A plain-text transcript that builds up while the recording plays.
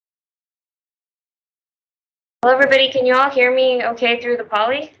Hello, everybody. Can you all hear me okay through the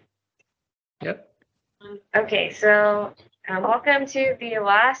poly? Yep. Okay, so welcome to the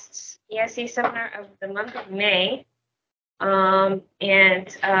last ESC seminar of the month of May.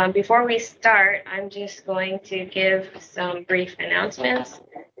 Before we start, I'm just going to give some brief announcements.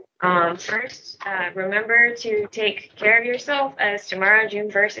 First, remember to take care of yourself, as tomorrow,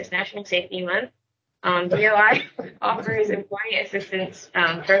 June 1st, is National Safety Month. DOI offers employee assistance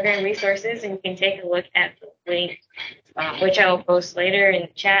program resources, and you can take a look at the link, which I will post later in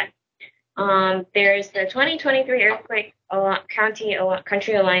the chat. There's the 2023 Earthquake Country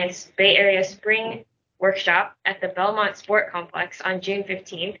Alliance Bay Area Spring Workshop at the Belmont Sport Complex on June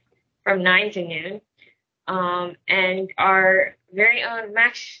 15th from 9 to noon. And our very own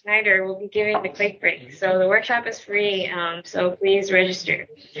Max Schneider will be giving the quake break. So the workshop is free, so please register.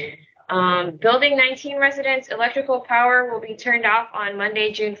 Building 19 residents' electrical power will be turned off on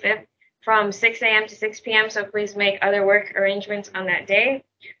Monday, June 5th from 6 a.m. to 6 p.m., so please make other work arrangements on that day.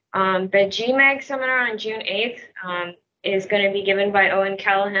 The GMAG seminar on June 8th is going to be given by Owen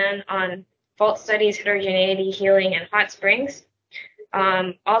Callahan on fault studies, heterogeneity, healing, and hot springs.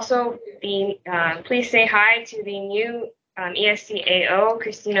 Also, please say hi to the new ESCAO,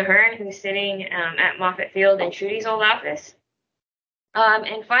 Christina Hearn, who's sitting at Moffett Field in Trudy's old office.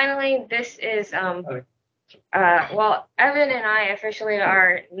 And finally, this is, well, Evan and I officially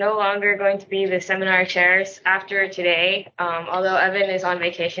are no longer going to be the seminar chairs after today, although Evan is on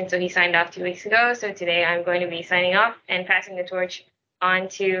vacation, so he signed off 2 weeks ago. So today I'm going to be signing off and passing the torch on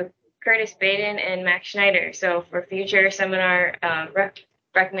to Curtis Baden and Max Schneider. So for future seminar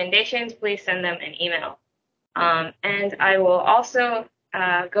recommendations, please send them an email. And I will also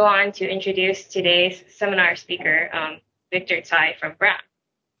go on to introduce today's seminar speaker, Victor Tsai from Brown.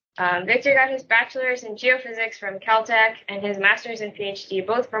 Victor got his bachelor's in geophysics from Caltech and his master's and PhD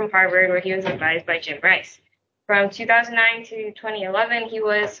both from Harvard, where he was advised by Jim Rice. From 2009 to 2011, he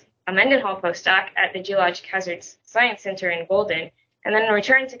was a Mendenhall postdoc at the Geologic Hazards Science Center in Golden, and then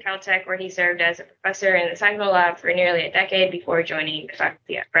returned to Caltech, where he served as a professor in the Seismo Lab for nearly a decade before joining the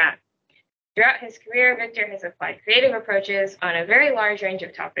faculty at Brown. Throughout his career, Victor has applied creative approaches on a very large range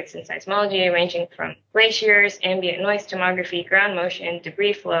of topics in seismology, ranging from glaciers, ambient noise tomography, ground motion,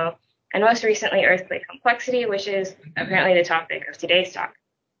 debris flow, and most recently, earthquake complexity, which is apparently the topic of today's talk.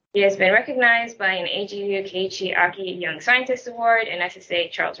 He has been recognized by an AGU Keiichi Aki Young Scientist Award, an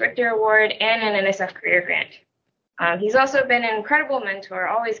SSA Charles Richter Award, and an NSF Career Grant. He's also been an incredible mentor,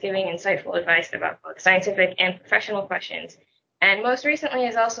 always giving insightful advice about both scientific and professional questions. And most recently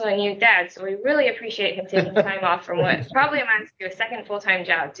is also a new dad, so we really appreciate him taking time off from what probably amounts to a second full-time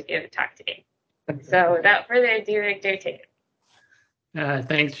job to give a talk today. So without further ado, Victor, take it.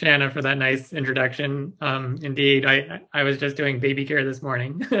 Thanks, Shanna, for that nice introduction. Indeed, I was just doing baby care this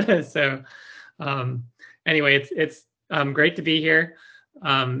morning. So anyway, it's great to be here.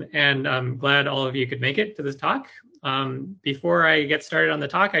 And I'm glad all of you could make it to this talk. Before I get started on the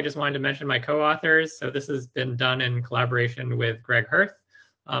talk, I just wanted to mention my co-authors. So this has been done in collaboration with Greg Hirth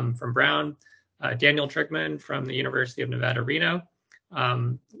from Brown, Daniel Trickman from the University of Nevada, Reno.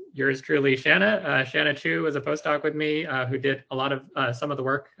 Yours truly, Shanna. Shanna Chu was a postdoc with me who did a lot of some of the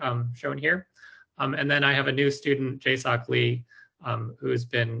work shown here. And then I have a new student, Jae-Sok Lee, who's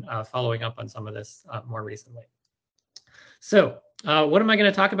been following up on some of this more recently. So what am I going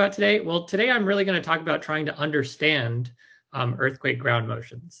to talk about today? Well, today I'm really going to talk about trying to understand earthquake ground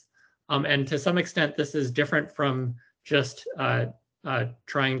motions. And to some extent, this is different from just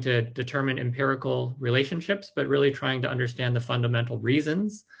trying to determine empirical relationships, but really trying to understand the fundamental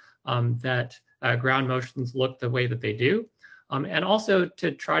reasons that ground motions look the way that they do, and also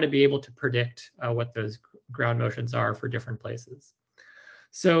to try to be able to predict what those ground motions are for different places.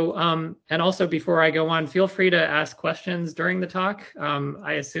 So, and also before I go on, feel free to ask questions during the talk.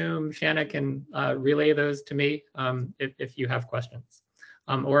 I assume Shanna can relay those to me if you have questions,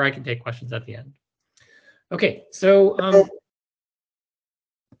 or I can take questions at the end. Okay, so,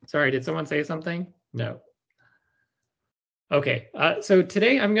 sorry, did someone say something? No. Okay, so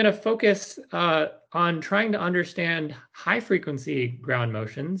today I'm going to focus on trying to understand high frequency ground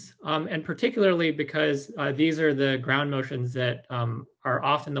motions, and particularly because these are the ground motions that are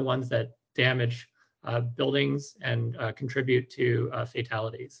often the ones that damage buildings and contribute to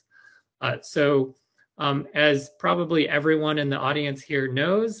fatalities. So as probably everyone in the audience here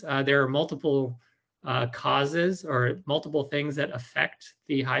knows, there are multiple causes or multiple things that affect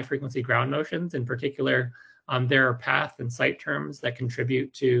the high frequency ground motions. In particular, there are path and site terms that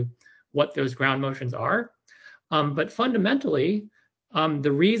contribute to what those ground motions are. But fundamentally,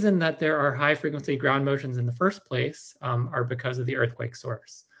 the reason that there are high frequency ground motions in the first place are because of the earthquake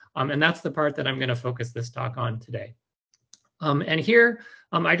source. And that's the part that I'm going to focus this talk on today. And here,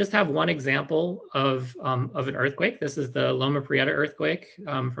 I just have one example of an earthquake. This is the Loma Prieta earthquake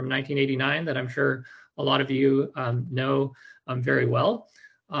from 1989 that I'm sure a lot of you know very well.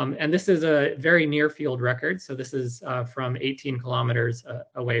 And this is a very near field record. So this is from 18 kilometers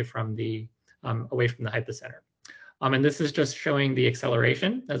away from the hypocenter. And this is just showing the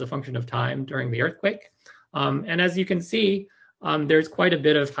acceleration as a function of time during the earthquake. And as you can see, there's quite a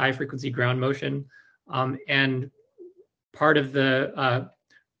bit of high frequency ground motion. And part of the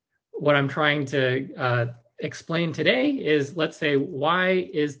what I'm trying to explain today is, let's say, why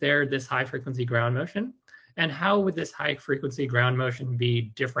is there this high frequency ground motion? And how would this high frequency ground motion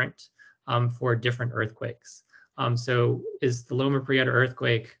be different for different earthquakes? So is the Loma Prieta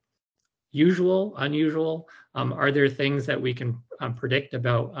earthquake usual, unusual? Are there things that we can predict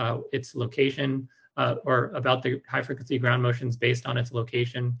about its location or about the high frequency ground motions based on its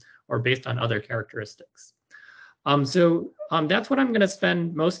location or based on other characteristics? So that's what I'm going to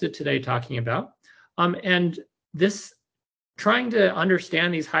spend most of today talking about. And this, trying to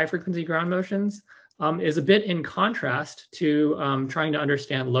understand these high frequency ground motions is a bit in contrast to trying to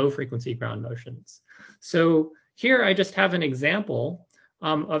understand low frequency ground motions. So here I just have an example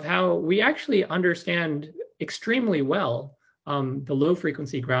of how we actually understand extremely well the low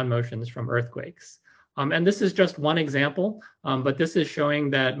frequency ground motions from earthquakes. And this is just one example, but this is showing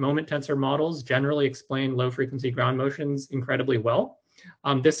that moment tensor models generally explain low frequency ground motions incredibly well.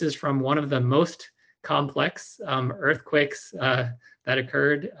 This is from one of the most complex earthquakes that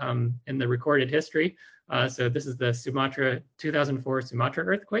occurred in the recorded history. So this is the 2004 Sumatra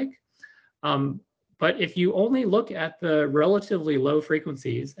earthquake. But if you only look at the relatively low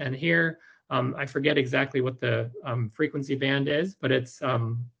frequencies, and here I forget exactly what the frequency band is, but it's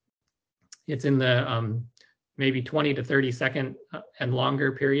in the maybe 20 to 30 second and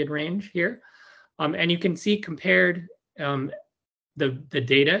longer period range here. And you can see compared the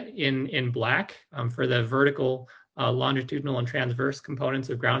data in black for the vertical, longitudinal, and transverse components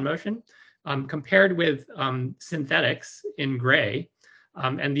of ground motion, compared with synthetics in gray.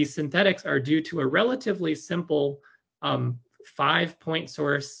 And these synthetics are due to a relatively simple 5-point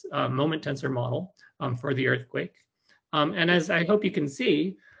source moment tensor model for the earthquake. And as I hope you can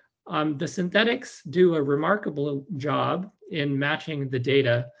see, the synthetics do a remarkable job in matching the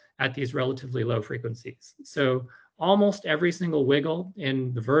data at these relatively low frequencies. So almost every single wiggle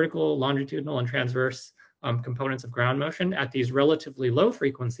in the vertical, longitudinal, and transverse components of ground motion at these relatively low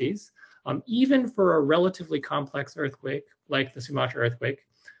frequencies, even for a relatively complex earthquake like the Sumatra earthquake,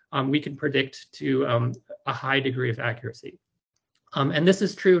 we can predict to a high degree of accuracy. And this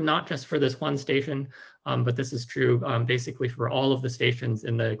is true not just for this one station, but this is true basically for all of the stations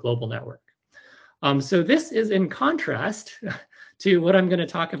in the global network. So this is in contrast to what I'm going to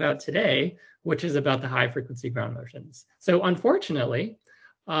talk about today, which is about the high frequency ground motions. So unfortunately,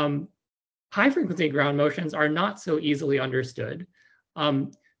 high frequency ground motions are not so easily understood,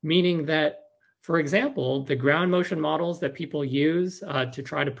 meaning that, for example, the ground motion models that people use to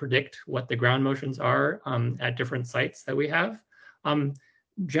try to predict what the ground motions are at different sites that we have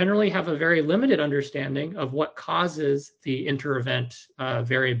generally have a very limited understanding of what causes the inter-event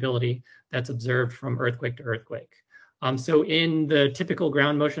variability that's observed from earthquake to earthquake. So in the typical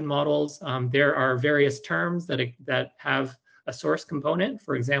ground motion models, there are various terms that have a source component,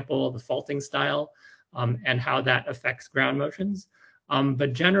 for example, the faulting style, and how that affects ground motions.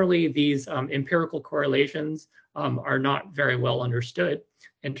 But generally, these empirical correlations are not very well understood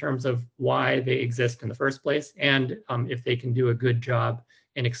in terms of why they exist in the first place, and if they can do a good job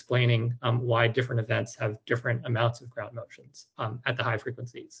in explaining why different events have different amounts of ground motions at the high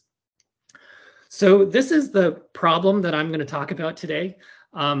frequencies. So this is the problem that I'm going to talk about today.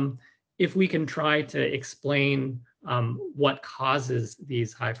 If we can try to explain what causes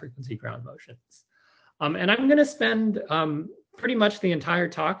these high frequency ground motions. And I'm going to spend pretty much the entire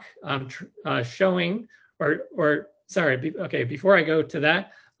talk showing, before I go to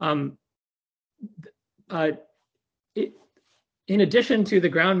that, in addition to the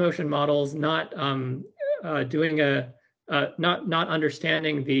ground motion models not not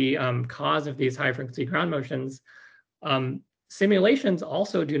understanding the cause of these high frequency ground motions, simulations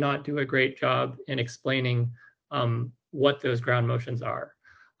also do not do a great job in explaining what those ground motions are.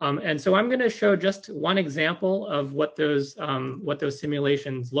 And so I'm going to show just one example of what those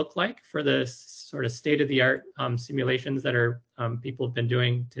simulations look like for the sort of state-of-the-art simulations that people have been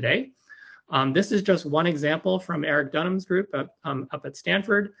doing today. This is just one example from Eric Dunham's group up at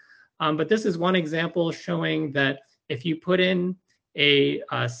Stanford. But this is one example showing that if you put in a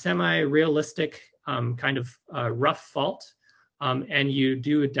semi-realistic kind of rough fault and you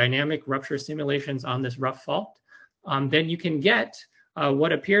do dynamic rupture simulations on this rough fault, then you can get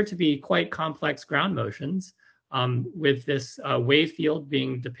what appear to be quite complex ground motions with this wave field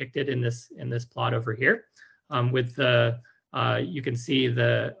being depicted in this plot over here. With the you can see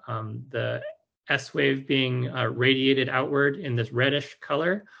the S wave being radiated outward in this reddish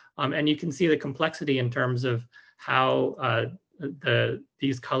color, and you can see the complexity in terms of how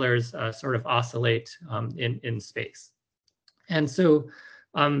these colors sort of oscillate in space. And so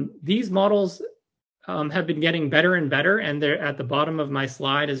these models have been getting better and better, and they're at the bottom of my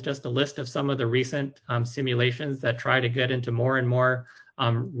slide is just a list of some of the recent simulations that try to get into more and more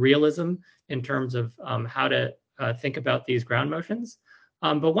realism in terms of how to think about these ground motions.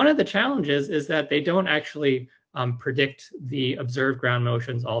 But one of the challenges is that they don't actually predict the observed ground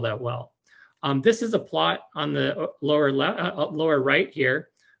motions all that well. This is a plot on the lower right here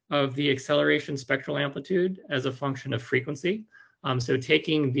of the acceleration spectral amplitude as a function of frequency. So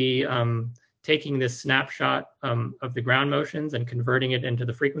taking this snapshot of the ground motions and converting it into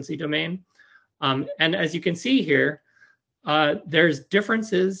the frequency domain. And as you can see here, there's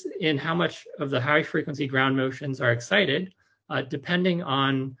differences in how much of the high frequency ground motions are excited, depending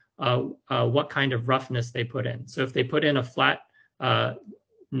on what kind of roughness they put in. So if they put in a flat,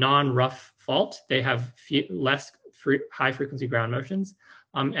 non-rough fault, they have less high frequency ground motions.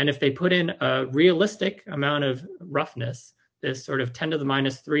 And if they put in a realistic amount of roughness, this sort of 10 to the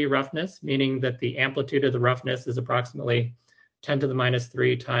minus 3 roughness, meaning that the amplitude of the roughness is approximately 10 to the minus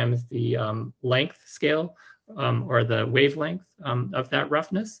 3 times the length scale or the wavelength of that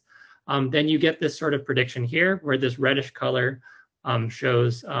roughness, then you get this sort of prediction here where this reddish color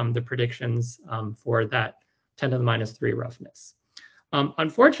shows the predictions for that 10 to the minus 3 roughness.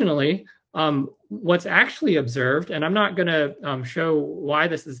 Unfortunately, what's actually observed, and I'm not going to show why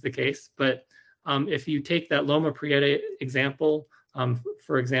this is the case, but if you take that Loma Prieta example,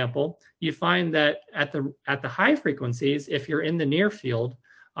 for example, you find that at the high frequencies, if you're in the near field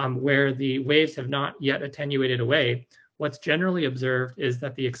where the waves have not yet attenuated away, what's generally observed is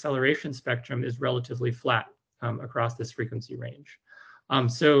that the acceleration spectrum is relatively flat across this frequency range.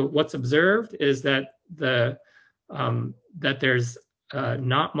 So what's observed is that that there's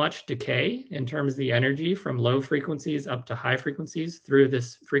not much decay in terms of the energy from low frequencies up to high frequencies through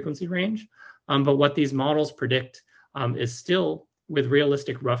this frequency range. But what these models predict is still with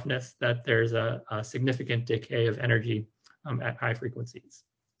realistic roughness that there's a significant decay of energy at high frequencies.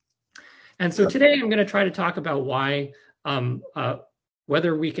 And so today I'm going to try to talk about why,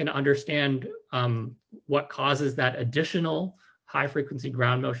 whether we can understand what causes that additional high frequency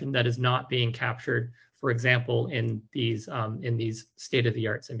ground motion that is not being captured, for example, in these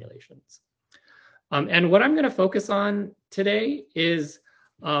state-of-the-art simulations. And what I'm going to focus on today is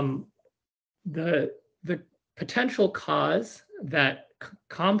the potential cause that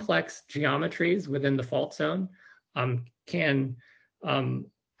complex geometries within the fault zone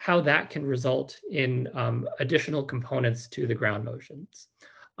how that can result in additional components to the ground motions.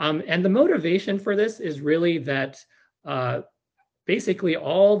 And the motivation for this is really that basically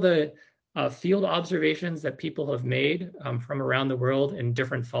all the field observations that people have made from around the world in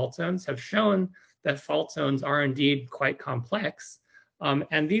different fault zones have shown that fault zones are indeed quite complex.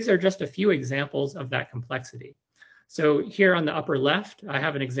 And these are just a few examples of that complexity. So here on the upper left, I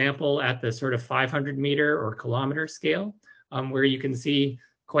have an example at the sort of 500 meter or kilometer scale, where you can see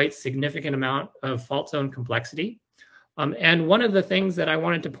quite significant amount of fault zone complexity. And one of the things that I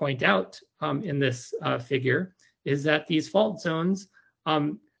wanted to point out in this figure is that these fault zones,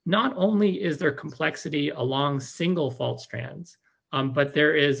 not only is there complexity along single fault strands, but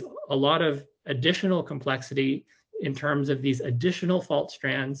there is a lot of additional complexity in terms of these additional fault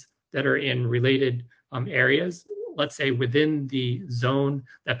strands that are in related areas, let's say within the zone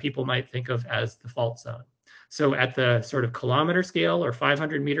that people might think of as the fault zone. So at the sort of kilometer scale or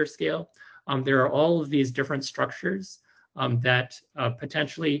 500 meter scale, there are all of these different structures that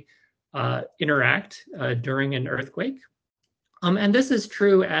potentially interact during an earthquake. And this is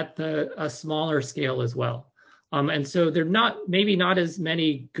true at a smaller scale as well. And so there are maybe not as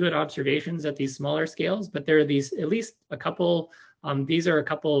many good observations at these smaller scales, but there are these at least a couple. These are a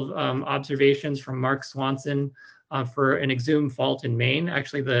couple of observations from Mark Swanson for an exhumed fault in Maine,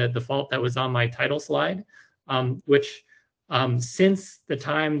 actually the fault that was on my title slide, which since the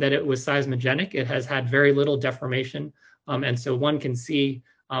time that it was seismogenic, it has had very little deformation. And so one can see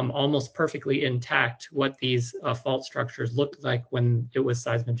almost perfectly intact what these fault structures looked like when it was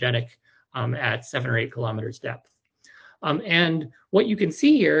seismogenic at 7 or 8 kilometers depth. And what you can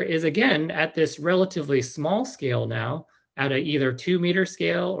see here is, again, at this relatively small scale now, at a either 2 meter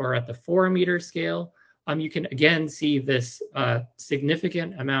scale or at the 4 meter scale, you can again see this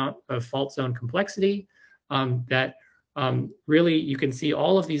significant amount of fault zone complexity that really you can see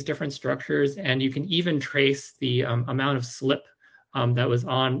all of these different structures, and you can even trace the amount of slip that was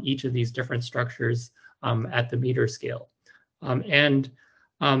on each of these different structures at the meter scale.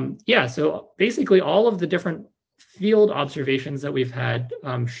 Yeah, so basically all of the different field observations that we've had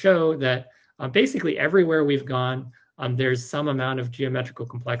show that basically everywhere we've gone, there's some amount of geometrical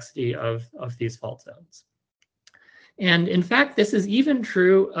complexity of these fault zones. And in fact, this is even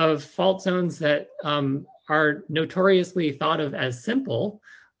true of fault zones that are notoriously thought of as simple.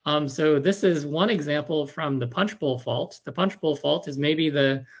 So this is one example from the punch bowl fault. The punch bowl fault is maybe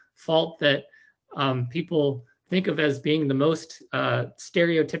the fault that people think of as being the most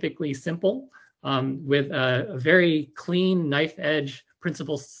stereotypically simple, with a very clean knife edge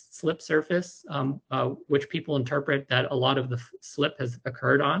principal slip surface, which people interpret that a lot of the slip has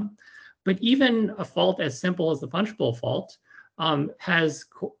occurred on. But even a fault as simple as the punch bowl fault has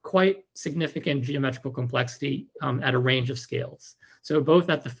quite significant geometrical complexity at a range of scales. So both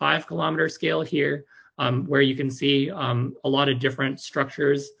at the 5 kilometer scale here, where you can see a lot of different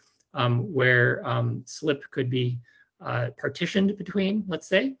structures where slip could be partitioned between, let's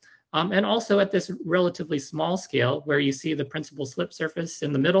say, and also at this relatively small scale where you see the principal slip surface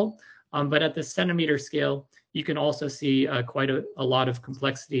in the middle, but at the centimeter scale, you can also see quite a lot of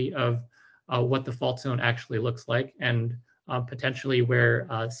complexity of what the fault zone actually looks like, and potentially where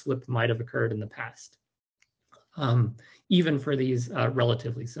slip might have occurred in the past, even for these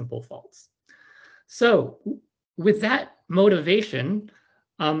relatively simple faults. So with that motivation,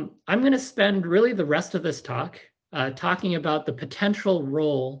 I'm going to spend really the rest of this talk talking about the potential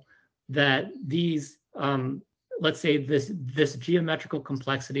role that these, let's say this geometrical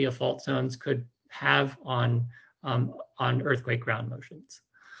complexity of fault zones could have on earthquake ground motions.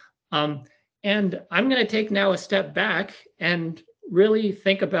 And I'm going to take now a step back and really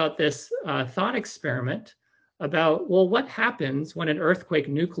think about this thought experiment about, well, what happens when an earthquake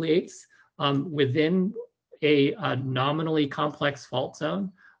nucleates within a nominally complex fault zone?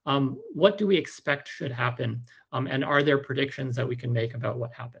 What do we expect should happen? And are there predictions that we can make about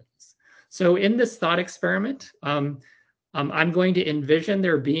what happens? So in this thought experiment, I'm going to envision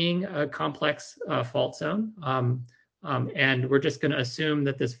there being a complex fault zone. And we're just going to assume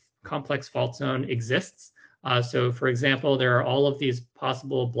that this complex fault zone exists. So for example, there are all of these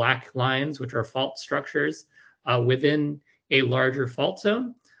possible black lines, which are fault structures within a larger fault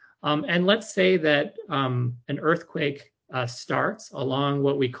zone. And let's say that an earthquake starts along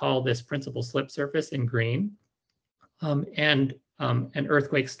what we call this principal slip surface in green, and an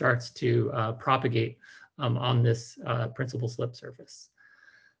earthquake starts to propagate on this principal slip surface.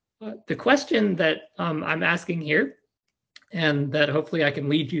 The question that I'm asking here, and that hopefully I can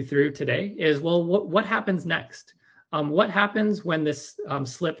lead you through today, is, well, what happens next? What happens when this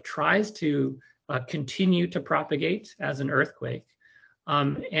slip tries to continue to propagate as an earthquake?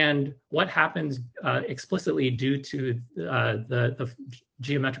 And what happens explicitly due to the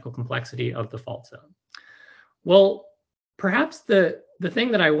geometrical complexity of the fault zone? Well, perhaps the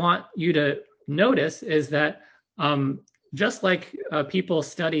thing that I want you to notice is that just like people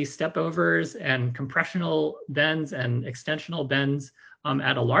study stepovers and compressional bends and extensional bends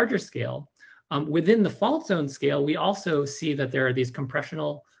at a larger scale, within the fault zone scale, we also see that there are these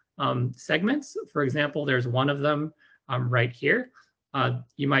compressional segments. For example, there's one of them right here.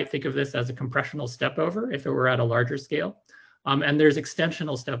 You might think of this as a compressional stepover if it were at a larger scale. And there's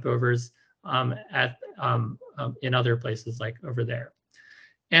extensional stepovers in other places like over there.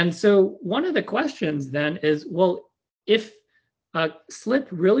 And so one of the questions then is, well, if a slip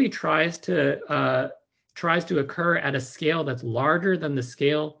really tries to occur at a scale that's larger than the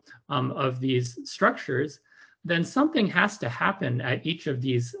scale of these structures, then something has to happen at each of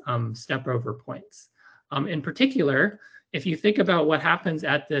these stepover points. In particular, if you think about what happens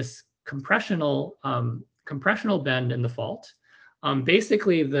at this compressional bend in the fault,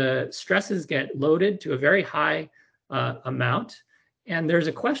 basically the stresses get loaded to a very high amount. And there's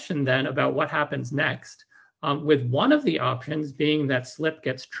a question then about what happens next, with one of the options being that slip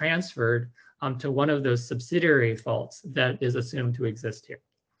gets transferred to one of those subsidiary faults that is assumed to exist here.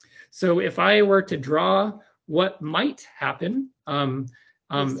 So if I were to draw what might happen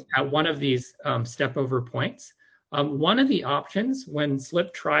at one of these stepover points, one of the options when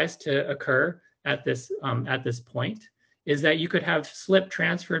slip tries to occur at this point is that you could have slip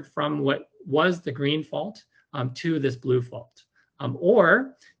transferred from what was the green fault to this blue fault.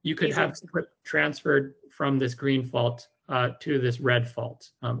 Or you could have slip transferred from this green fault to this red fault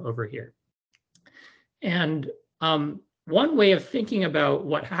over here. And one way of thinking about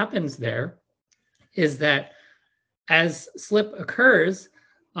what happens there is that as slip occurs,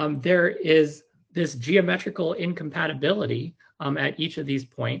 there is this geometrical incompatibility at each of these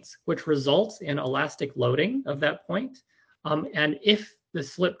points, which results in elastic loading of that point. And if the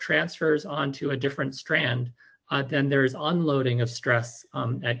slip transfers onto a different strand, then there's unloading of stress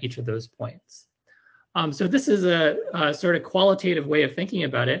at each of those points. So this is a sort of qualitative way of thinking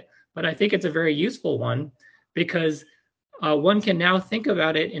about it, but I think it's a very useful one because one can now think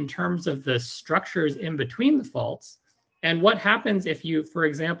about it in terms of the structures in between the faults. And what happens if you, for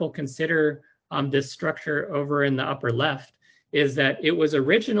example, consider this structure over in the upper left is that it was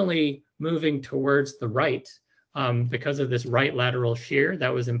originally moving towards the right because of this right lateral shear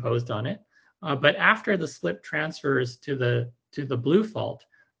that was imposed on it. But after the slip transfers to the blue fault,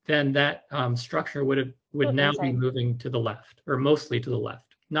 then that structure would now be moving to the left, or mostly to the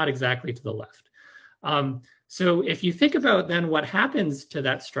left, not exactly to the left. So if you think about then what happens to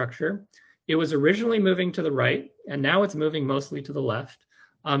that structure, it was originally moving to the right, and now it's moving mostly to the left.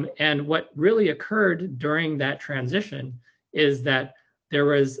 And what really occurred during that transition is that there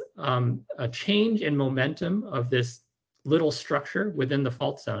was a change in momentum of this little structure within the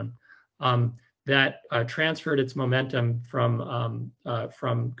fault zone that transferred its momentum from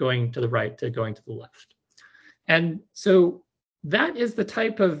going to the right to going to the left. And so that is the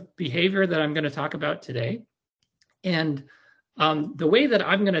type of behavior that I'm going to talk about today. And the way that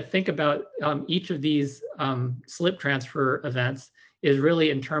I'm going to think about each of these slip transfer events is really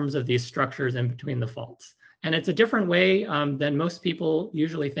in terms of these structures in between the faults. And it's a different way than most people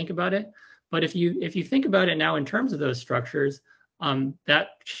usually think about it. But if you think about it now in terms of those structures, that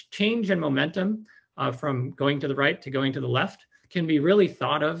change in momentum from going to the right to going to the left can be really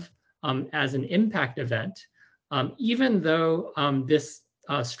thought of as an impact event, even though this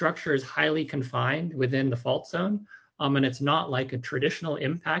structure is highly confined within the fault zone. And it's not like a traditional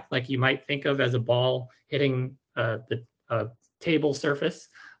impact like you might think of as a ball hitting the table surface.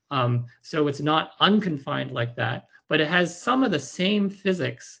 So it's not unconfined like that, but it has some of the same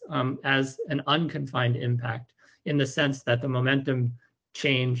physics as an unconfined impact in the sense that the momentum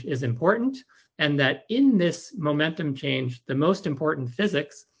change is important, and that in this momentum change, the most important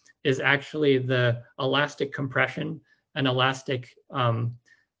physics is actually the elastic compression and the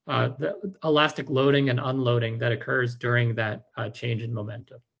elastic loading and unloading that occurs during that change in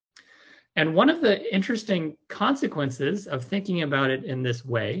momentum. And one of the interesting consequences of thinking about it in this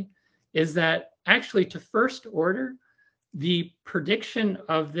way is that actually to first order, the prediction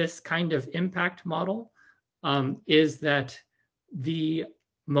of this kind of impact model is that the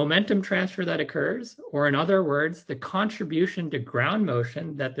momentum transfer that occurs, or in other words, the contribution to ground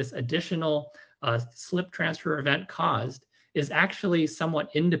motion that this additional slip transfer event caused is actually somewhat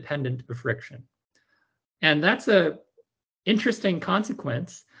independent of friction. And that's an interesting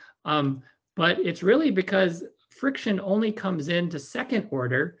consequence, but it's really because friction only comes into second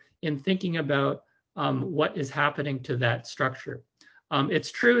order in thinking about what is happening to that structure.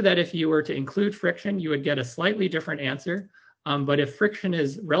 It's true that if you were to include friction, you would get a slightly different answer. But if friction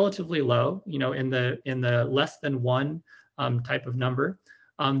is relatively low, in the less than 1 type of number,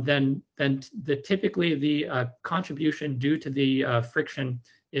 then typically the contribution due to the friction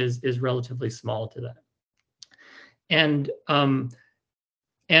is relatively small to that. And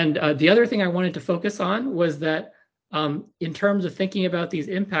the other thing I wanted to focus on was that in terms of thinking about these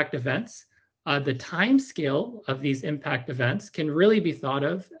impact events, the time scale of these impact events can really be thought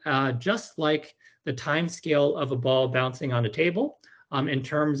of just like the time scale of a ball bouncing on a table in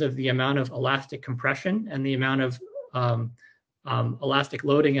terms of the amount of elastic compression and the amount of elastic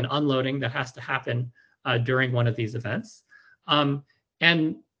loading and unloading that has to happen during one of these events.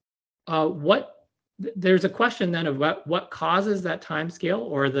 There's a question then of what causes that time scale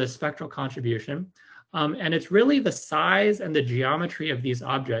or the spectral contribution. And it's really the size and the geometry of these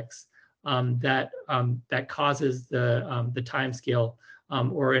objects that causes the time scale,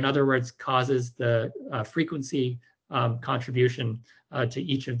 or in other words, causes the frequency contribution to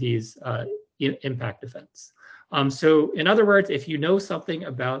each of these impact events. So in other words, if you know something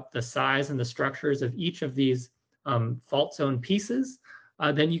about the size and the structures of each of these fault zone pieces,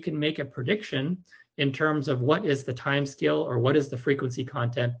 then you can make a prediction in terms of what is the time scale or what is the frequency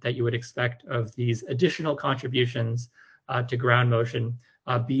content that you would expect of these additional contributions to ground motion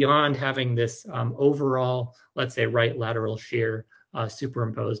beyond having this overall, let's say, right lateral shear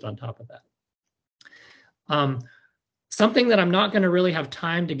superimposed on top of that. Something that I'm not going to really have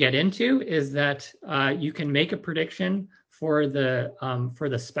time to get into is that you can make a prediction for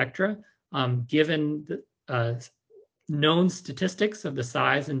the spectra given the known statistics of the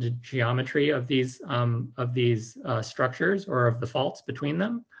size and the geometry of these structures or of the faults between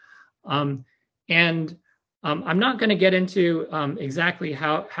them. And I'm not going to get into exactly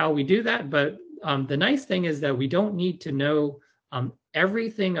how we do that, but the nice thing is that we don't need to know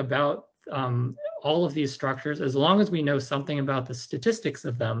everything about all of these structures. As long as we know something about the statistics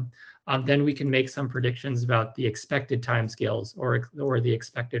of them, then we can make some predictions about the expected timescales or the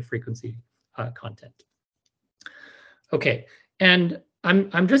expected frequency content. Okay, and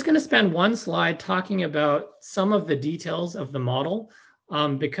I'm just going to spend one slide talking about some of the details of the model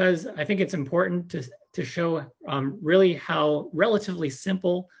because I think it's important to show really how relatively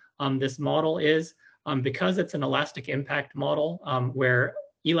simple this model is because it's an elastic impact model where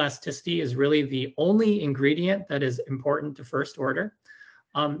elasticity is really the only ingredient that is important to first order.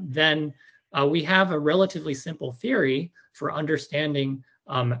 Then we have a relatively simple theory for understanding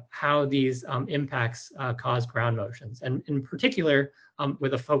how these impacts cause ground motions, and in particular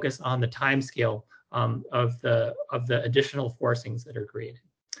with a focus on the time scale of the additional forcings that are created.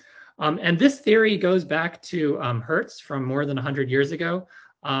 And this theory goes back to Hertz from more than 100 years ago.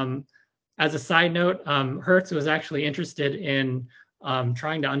 As a side note, Hertz was actually interested in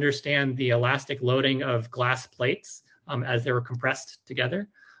trying to understand the elastic loading of glass plates as they were compressed together.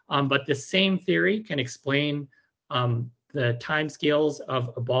 But the same theory can explain the time scales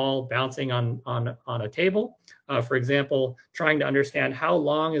of a ball bouncing on a table. For example, trying to understand how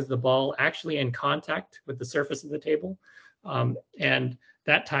long is the ball actually in contact with the surface of the table. And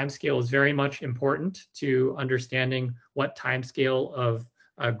that time scale is very much important to understanding what time scale of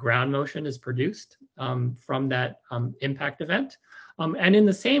ground motion is produced from that impact event. And in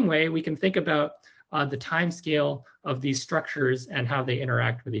the same way, we can think about the time scale of these structures and how they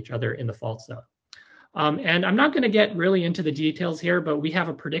interact with each other in the fault zone. And I'm not going to get really into the details here, but we have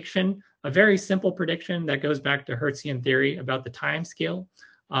a prediction, a very simple prediction that goes back to Hertzian theory about the time scale.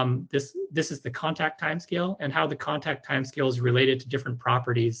 This is the contact time scale and how the contact time scale is related to different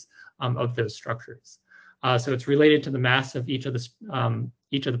properties of those structures. So it's related to the mass of each of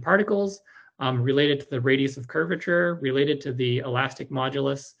the particles, related to the radius of curvature, related to the elastic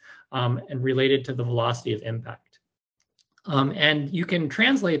modulus, and related to the velocity of impact. And you can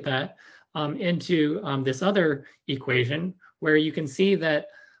translate that into this other equation where you can see that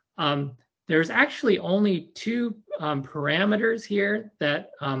there's actually only two parameters here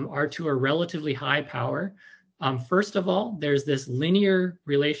that are to a relatively high power. First of all, there's this linear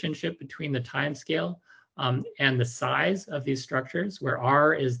relationship between the time scale and the size of these structures, where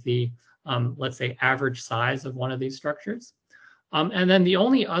R is the, let's say, average size of one of these structures. And then the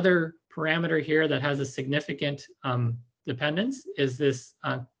only other parameter here that has a significant dependence is this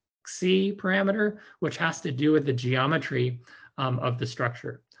Xi parameter, which has to do with the geometry of the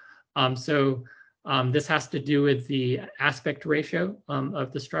structure. So this has to do with the aspect ratio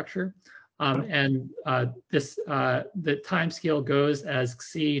of the structure. And the time scale goes as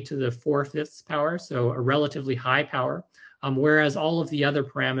Xi to the 4/5 power, so a relatively high power, whereas all of the other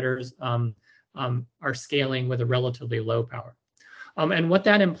parameters are scaling with a relatively low power. And what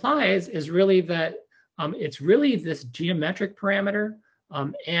that implies is really that it's really this geometric parameter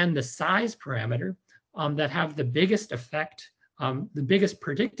and the size parameter that have the biggest effect, the biggest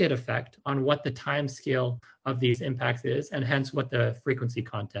predicted effect on what the time scale of these impacts is, and hence what the frequency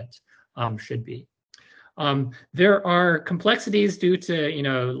content should be. There are complexities due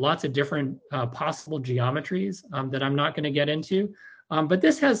to lots of different possible geometries that I'm not going to get into. But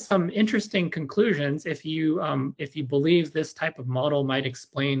this has some interesting conclusions if you believe this type of model might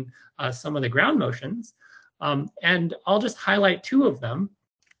explain some of the ground motions. And I'll just highlight two of them,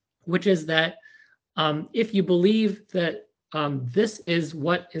 which is that if you believe that this is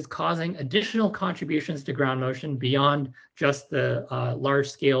what is causing additional contributions to ground motion beyond just the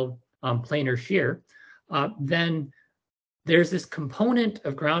large-scale planar shear, then there's this component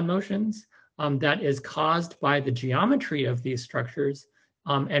of ground motions that is caused by the geometry of these structures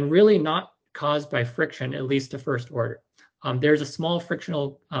and really not caused by friction, at least to first order. There's a small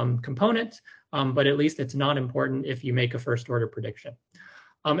frictional component, but at least it's not important if you make a first order prediction.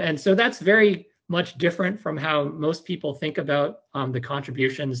 And so that's very much different from how most people think about the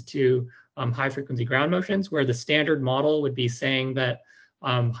contributions to high frequency ground motions, where the standard model would be saying that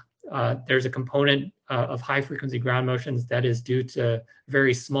there's a component of high frequency ground motions that is due to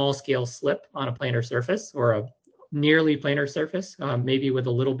very small scale slip on a planar surface or a nearly planar surface, maybe with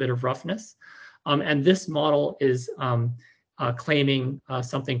a little bit of roughness. And this model is claiming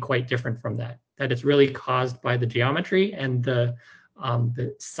something quite different from that, that it's really caused by the geometry and the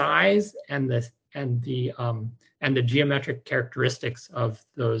size and the geometric characteristics of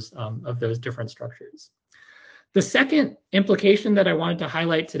those different structures. The second implication that I wanted to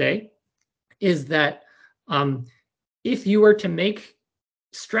highlight today is that if you were to make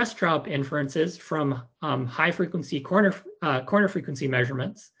stress drop inferences from high frequency corner frequency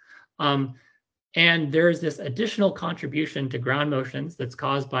measurements. And there's this additional contribution to ground motions that's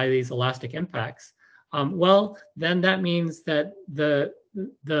caused by these elastic impacts. Well, then that means that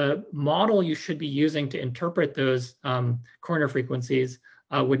the model you should be using to interpret those corner frequencies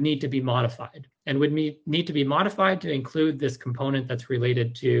would need to be modified, and would need to be modified to include this component that's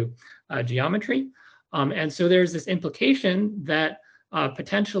related to geometry. And so there's this implication that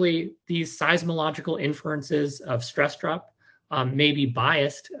potentially these seismological inferences of stress drop may be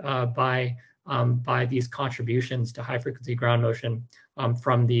biased by these contributions to high frequency ground motion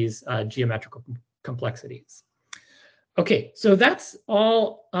from these geometrical complexities. Okay, so that's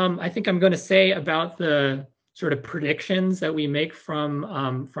all I think I'm going to say about the sort of predictions that we make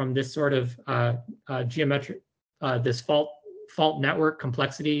from this sort of geometric, this fault network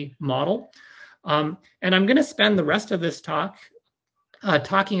complexity model. And I'm going to spend the rest of this talk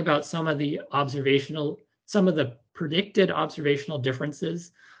talking about some of the predicted observational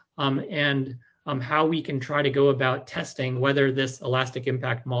differences and how we can try to go about testing whether this elastic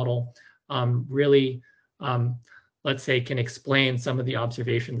impact model really, let's say, can explain some of the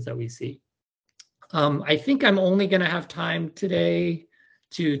observations that we see. I think I'm only going to have time today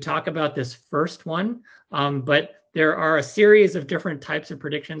to talk about this first one, but there are a series of different types of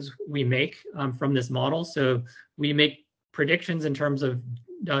predictions we make from this model. So we make predictions in terms of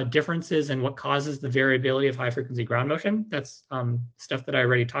differences in what causes the variability of high frequency ground motion. That's stuff that I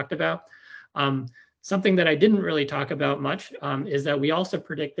already talked about. Something that I didn't really talk about much is that we also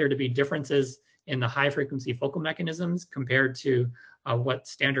predict there to be differences in the high frequency focal mechanisms compared to what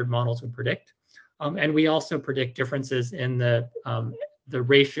standard models would predict. And we also predict differences in the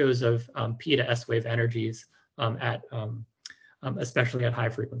ratios of P to S wave energies especially at high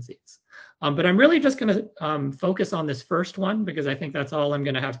frequencies. But I'm really just going to focus on this first one because I think that's all I'm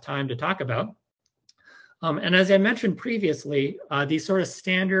going to have time to talk about. And as I mentioned previously, these sort of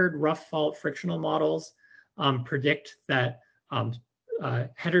standard rough fault frictional models predict that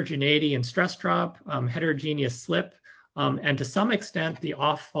heterogeneity and stress drop, heterogeneous slip, and to some extent the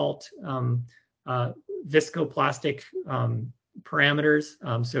off-fault viscoplastic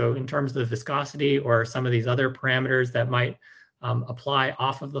parameters. So in terms of the viscosity or some of these other parameters that might apply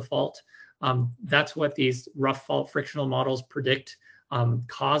off of the fault, that's what these rough fault frictional models predict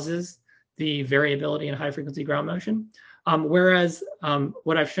causes the variability in high frequency ground motion. Whereas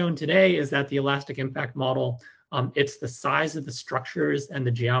what I've shown today is that the elastic impact model, it's the size of the structures and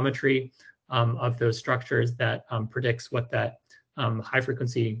the geometry of those structures that predicts what that high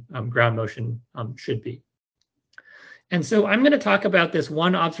frequency ground motion should be. And so I'm going to talk about this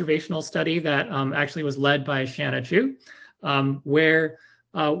one observational study that actually was led by Shanna Chu, where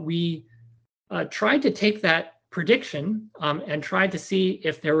we tried to take that prediction and tried to see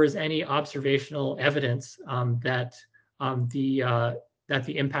if there was any observational evidence that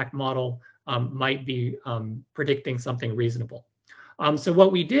the impact model might be predicting something reasonable. So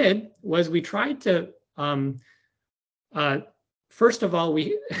what we did was we tried to, first of all,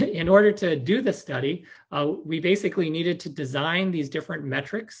 in order to do the study, we basically needed to design these different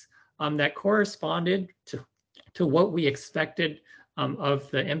metrics that corresponded to what we expected of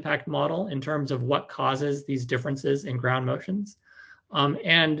the impact model in terms of what causes these differences in ground motions.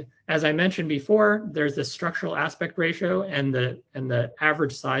 And as I mentioned before, there's the structural aspect ratio and the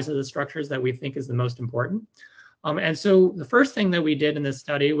average size of the structures that we think is the most important. And so the first thing that we did in this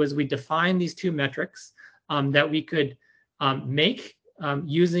study was we defined these two metrics that we could make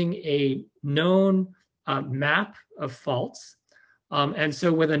using a known map of faults. And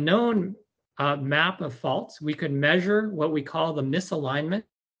so with a known map of faults, we could measure what we call the misalignment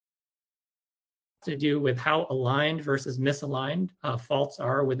to do with how aligned versus misaligned faults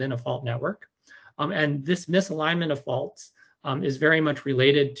are within a fault network. And this misalignment of faults is very much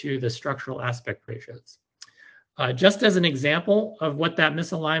related to the structural aspect ratios. Just as an example of what that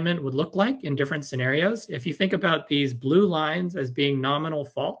misalignment would look like in different scenarios, if you think about these blue lines as being nominal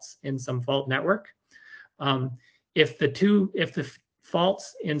faults in some fault network, if the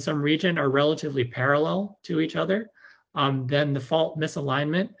faults in some region are relatively parallel to each other, then the fault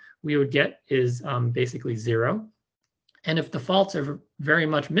misalignment we would get is basically 0. And if the faults are very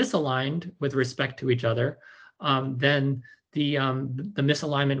much misaligned with respect to each other, then the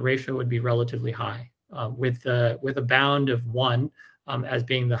misalignment ratio would be relatively high, with a bound of 1 as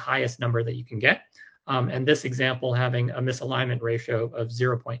being the highest number that you can get, and this example having a misalignment ratio of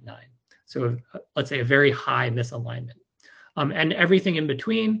 0.9. So let's say a very high misalignment. And everything in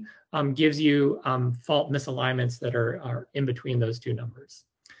between gives you fault misalignments that are in between those two numbers.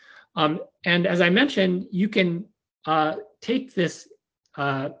 And as I mentioned, you can take this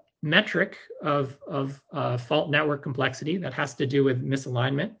metric of fault network complexity that has to do with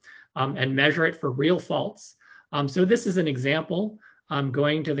misalignment and measure it for real faults. So this is an example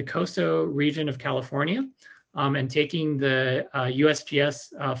going to the COSO region of California and taking the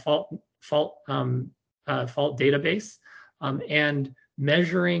USGS fault database and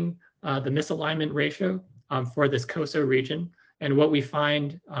measuring the misalignment ratio for this COSO region. And what we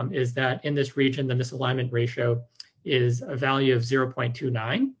find is that in this region, the misalignment ratio is a value of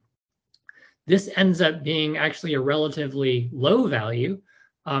 0.29. This ends up being actually a relatively low value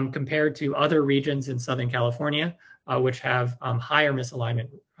compared to other regions in Southern California, which have higher misalignment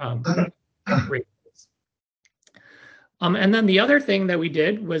rates. And then the other thing that we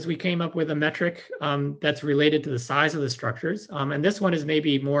did was we came up with a metric that's related to the size of the structures. And this one is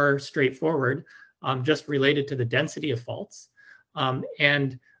maybe more straightforward, just related to the density of faults.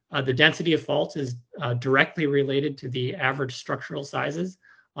 And the density of faults is directly related to the average structural sizes.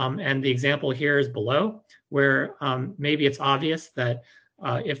 And the example here is below, where maybe it's obvious that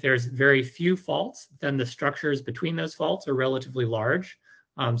if there's very few faults, then the structures between those faults are relatively large.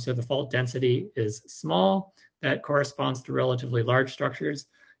 So the fault density is small. That corresponds to relatively large structures.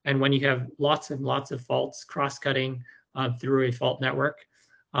 And when you have lots and lots of faults cross-cutting through a fault network,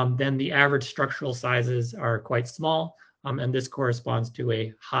 then the average structural sizes are quite small. And this corresponds to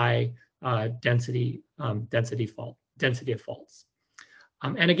a high density of faults.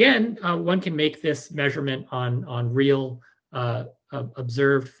 And again, one can make this measurement on real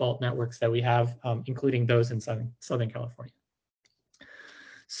observed fault networks that we have, including those in Southern California.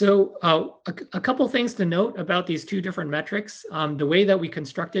 So a couple things to note about these two different metrics. The way that we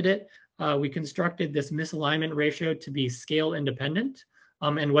constructed it, we constructed this misalignment ratio to be scale independent.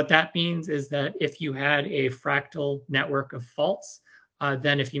 And what that means is that if you had a fractal network of faults,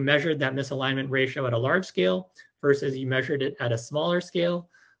 then if you measured that misalignment ratio at a large scale versus you measured it at a smaller scale,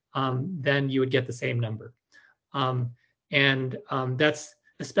 then you would get the same number. And that's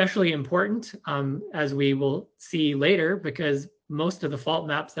especially important, as we will see later, because most of the fault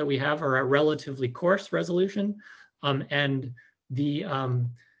maps that we have are at relatively coarse resolution, and the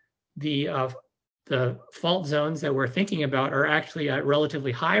fault zones that we're thinking about are actually at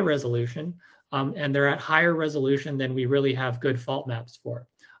relatively high resolution, and they're at higher resolution than we really have good fault maps for.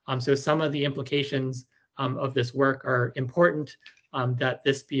 So some of the implications of this work are important, that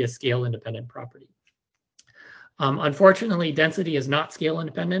this be a scale independent property. Unfortunately, density is not scale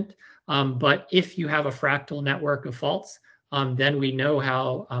independent, but if you have a fractal network of faults, then we know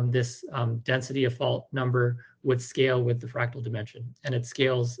how this density of fault number would scale with the fractal dimension. And it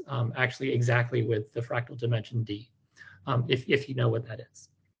scales actually exactly with the fractal dimension D, if you know what that is.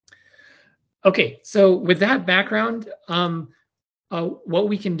 Okay, so with that background, what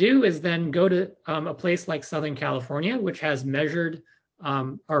we can do is then go to a place like Southern California, which has measured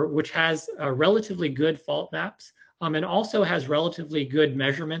or which has relatively good fault maps, and also has relatively good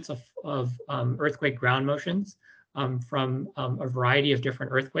measurements of earthquake ground motions from a variety of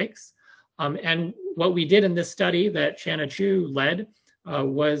different earthquakes. And what we did in this study that Shanna Chu led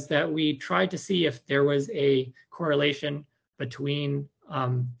was that we tried to see if there was a correlation between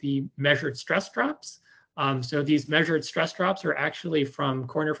the measured stress drops. So these measured stress drops are actually from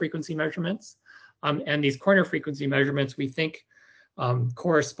corner frequency measurements. And these corner frequency measurements, we think,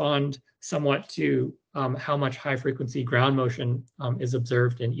 correspond somewhat to how much high frequency ground motion is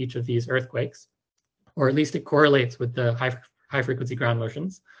observed in each of these earthquakes, or at least it correlates with the high frequency ground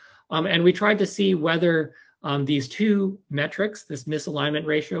motions. And we tried to see whether these two metrics, this misalignment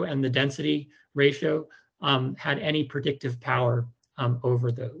ratio and the density ratio, had any predictive power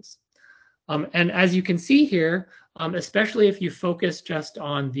over those. And as you can see here, especially if you focus just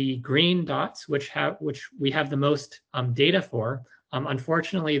on the green dots, which we have the most data for,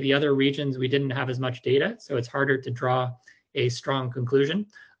 unfortunately, the other regions we didn't have as much data, so it's harder to draw a strong conclusion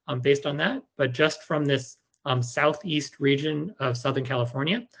based on that. But just from this southeast region of Southern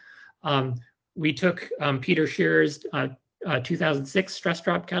California, we took Peter Shearer's 2006 stress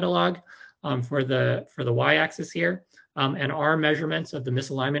drop catalog for the y-axis here, and our measurements of the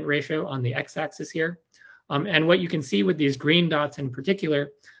misalignment ratio on the x-axis here. And what you can see with these green dots in particular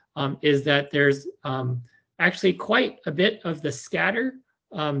is that there's actually quite a bit of the scatter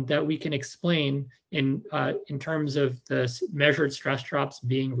that we can explain in terms of the measured stress drops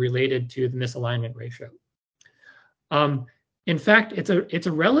being related to the misalignment ratio. In fact, it's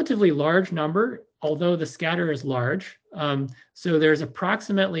a relatively large number, although the scatter is large. So there's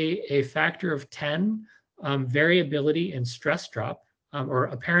approximately a factor of 10 variability in stress drop, or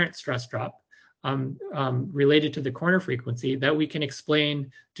apparent stress drop, related to the corner frequency that we can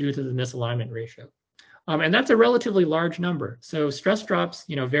explain due to the misalignment ratio. And that's a relatively large number. So stress drops,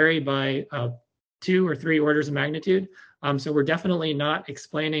 vary by 2 or 3 orders of magnitude. So we're definitely not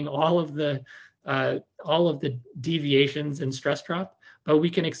explaining all of the deviations in stress drop, but we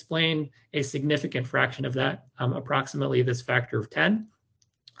can explain a significant fraction of that, approximately this factor of 10,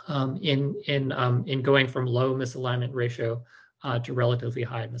 in going from low misalignment ratio to relatively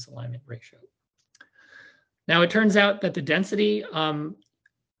high misalignment ratio. Now, it turns out that the density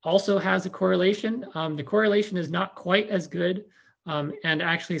also has a correlation. The correlation is not quite as good. And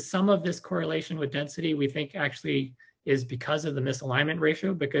actually, some of this correlation with density, we think actually is because of the misalignment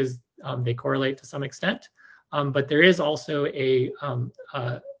ratio, because they correlate to some extent. But there is also a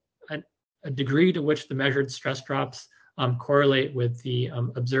degree to which the measured stress drops correlate with the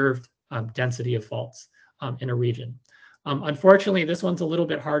observed density of faults in a region. Unfortunately, this one's a little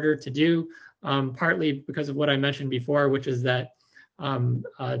bit harder to do, partly because of what I mentioned before, which is that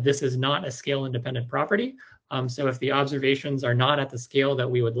this is not a scale-independent property. So if the observations are not at the scale that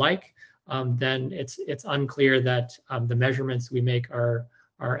we would like, then it's unclear that the measurements we make are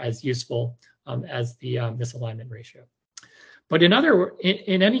as useful as the misalignment ratio. But in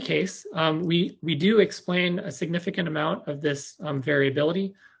any case, we do explain a significant amount of this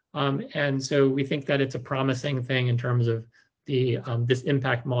variability, and so we think that it's a promising thing in terms of the this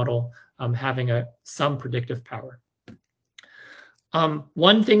impact model having some predictive power.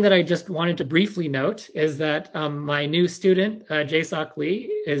 One thing that I just wanted to briefly note is that my new student, Jae-Sok Lee,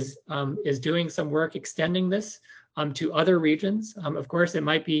 is doing some work extending this to other regions. Of course, it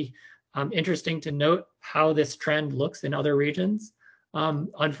might be interesting to note how this trend looks in other regions.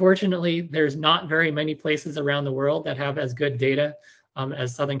 Unfortunately, there's not very many places around the world that have as good data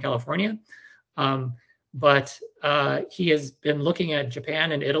as Southern California. But he has been looking at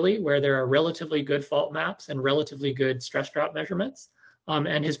Japan and Italy, where there are relatively good fault maps and relatively good stress drop measurements.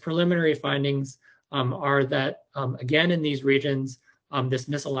 And his preliminary findings are that, again, in these regions, this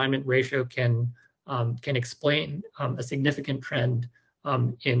misalignment ratio can explain a significant trend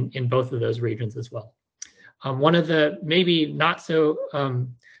in both of those regions as well. One of the maybe not so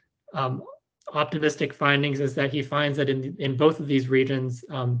optimistic findings is that he finds that in both of these regions,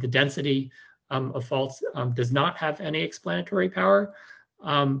 the density of faults does not have any explanatory power.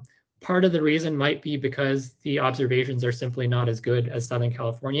 Part of the reason might be because the observations are simply not as good as Southern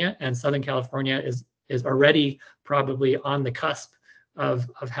California, and Southern California is already probably on the cusp of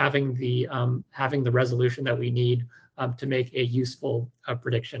having the resolution that we need to make a useful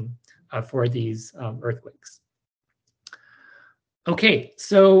prediction for these earthquakes. Okay,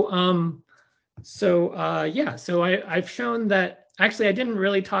 so I've shown that. Actually, I didn't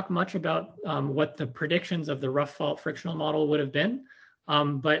really talk much about what the predictions of the rough fault frictional model would have been,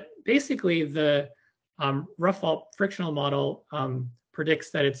 but basically the rough fault frictional model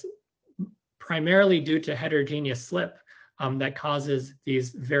predicts that it's primarily due to heterogeneous slip that causes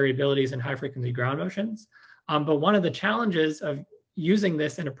these variabilities in high frequency ground motions. But one of the challenges of using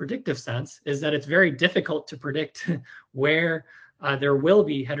this in a predictive sense is that it's very difficult to predict where there will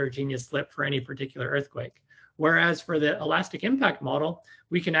be heterogeneous slip for any particular earthquake. Whereas for the elastic impact model,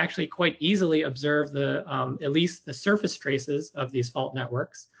 we can actually quite easily observe at least the surface traces of these fault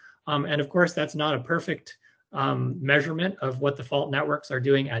networks. And of course, that's not a perfect measurement of what the fault networks are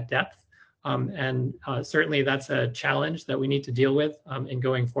doing at depth. And certainly that's a challenge that we need to deal with in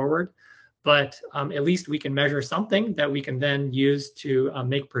going forward. But at least we can measure something that we can then use to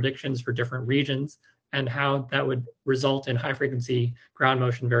make predictions for different regions and how that would result in high frequency ground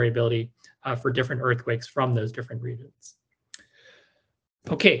motion variability for different earthquakes from those different regions.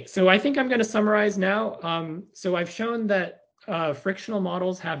 Okay, so I think I'm going to summarize now. So I've shown that frictional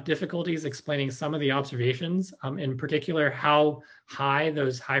models have difficulties explaining some of the observations, in particular how high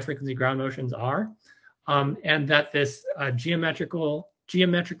those high frequency ground motions are, and that this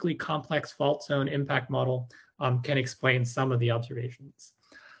geometrically complex fault zone impact model can explain some of the observations.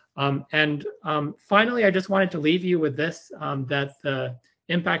 Finally, I just wanted to leave you with this, that the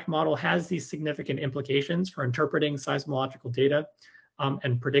impact model has these significant implications for interpreting seismological data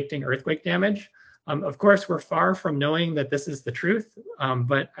and predicting earthquake damage. Of course, we're far from knowing that this is the truth,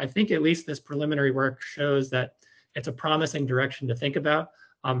 but I think at least this preliminary work shows that it's a promising direction to think about,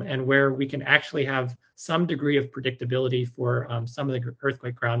 and where we can actually have some degree of predictability for some of the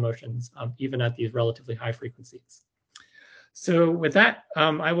earthquake ground motions, even at these relatively high frequencies. So with that,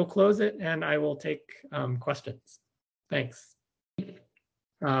 I will close it and I will take questions. Thanks.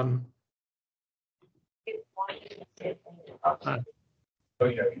 Hi,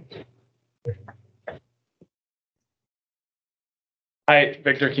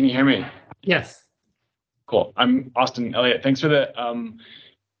 Victor, can you hear me? Yes. Cool. I'm Austin Elliott. Thanks for the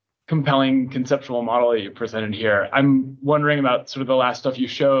compelling conceptual model that you presented here. I'm wondering about sort of the last stuff you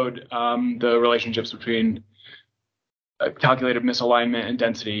showed, the relationships between calculated misalignment and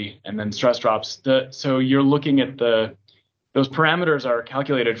density, and then stress drops. So you're looking at those parameters are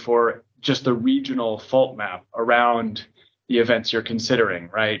calculated for just the regional fault map around the events you're considering,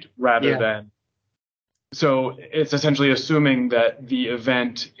 right? Rather than, so it's essentially assuming that the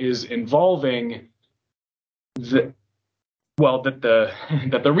event is involving that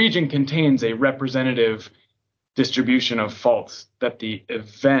the region contains a representative distribution of faults that the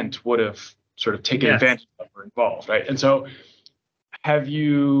event would have sort of taken advantage of or involved, right? And so have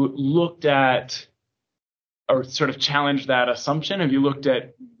you looked at or sort of challenged that assumption? Have you looked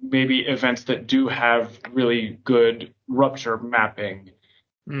at maybe events that do have really good rupture mapping?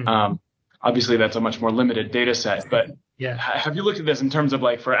 Obviously, that's a much more limited data set, but have you looked at this in terms of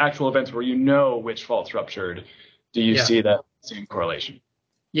like for actual events where you know which faults ruptured? Do you see that same correlation?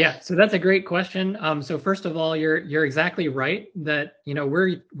 Yeah, so that's a great question. So first of all, you're exactly right that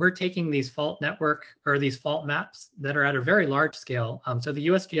we're taking these fault network or these fault maps that are at a very large scale. So the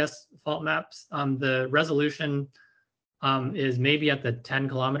USGS fault maps, the resolution is maybe at the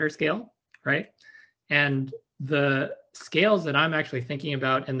 10-kilometer scale, right? And the scales that I'm actually thinking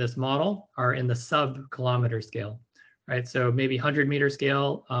about in this model are in the sub-kilometer scale, right? So maybe 100-meter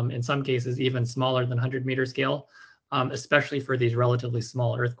scale, in some cases even smaller than 100-meter scale. Especially for these relatively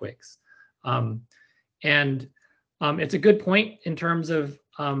small earthquakes. And it's a good point in terms of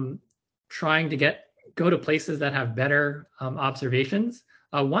trying to go to places that have better observations.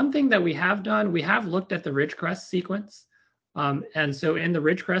 One thing that we have done, we have looked at the Ridgecrest sequence. And so in the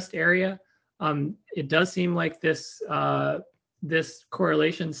Ridgecrest area, it does seem like this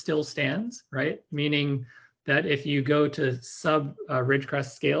correlation still stands, right? Meaning that if you go to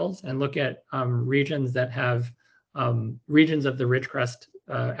sub-Ridgecrest scales and look at regions that have regions of the Ridgecrest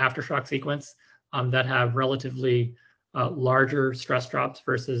aftershock sequence that have relatively larger stress drops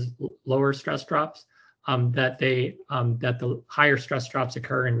versus lower stress drops, that the higher stress drops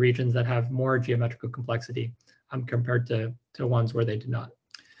occur in regions that have more geometrical complexity compared to ones where they do not.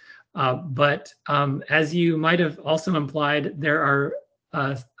 But as you might have also implied, there are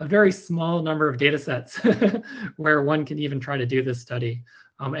a very small number of data sets where one can even try to do this study.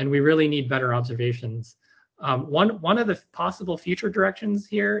 And we really need better observations. One of the possible future directions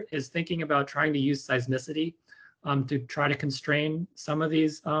here is thinking about trying to use seismicity to try to constrain some of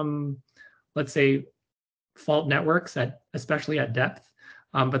these, let's say, fault networks, especially at depth.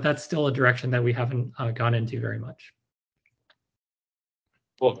 But that's still a direction that we haven't gone into very much.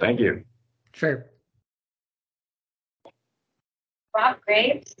 Well, thank you. Sure. Rob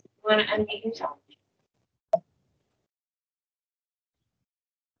Graves, you want to unmute yourself?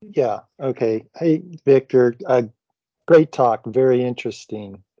 Yeah, okay. Hey, Victor, great talk, very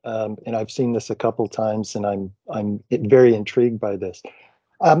interesting. And I've seen this a couple times and I'm very intrigued by this.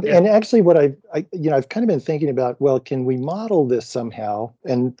 And actually what I've kind of been thinking about, well, can we model this somehow?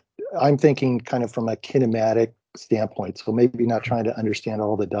 And I'm thinking kind of from a kinematic standpoint. So maybe not trying to understand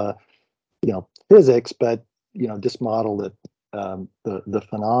all the, physics, but, just model the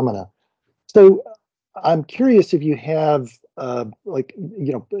phenomena. So I'm curious if you have,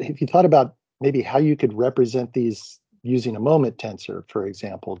 if you thought about maybe how you could represent these using a moment tensor, for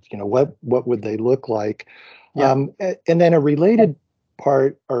example, what would they look like? And then a related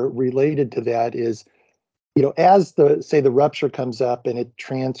part or related to that is, as the rupture comes up and it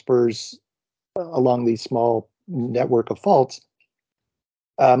transfers along these small network of faults,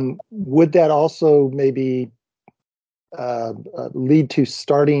 would that also maybe lead to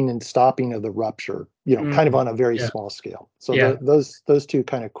starting and stopping of the rupture, kind of on a very small scale? So those two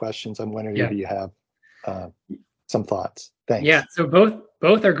kind of questions, I'm wondering if you have some thoughts. Thanks. Yeah, so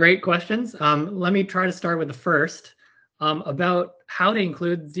both are great questions. Let me try to start with the first about how to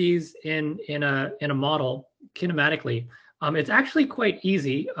include these in a model kinematically. It's actually quite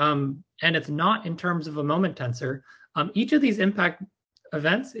easy, and it's not in terms of a moment tensor. Each of these impact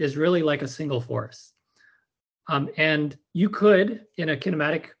events is really like a single force. And you could, in a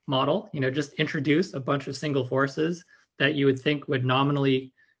kinematic model, just introduce a bunch of single forces that you would think would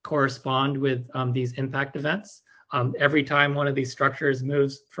nominally correspond with these impact events. Every time one of these structures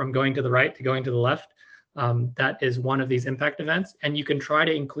moves from going to the right to going to the left, that is one of these impact events. And you can try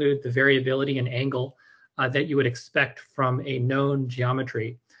to include the variability and angle that you would expect from a known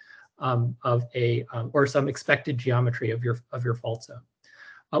geometry or some expected geometry of your fault zone.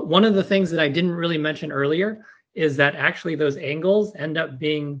 One of the things that I didn't really mention earlier is that actually those angles end up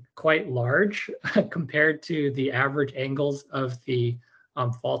being quite large compared to the average angles of the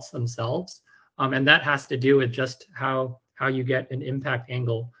faults themselves. And that has to do with just how you get an impact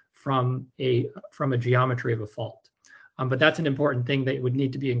angle from a geometry of a fault. But that's an important thing that would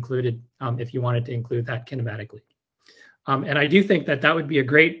need to be included if you wanted to include that kinematically. And I do think that that would be a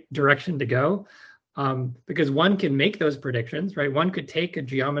great direction to go because one can make those predictions, right? One could take a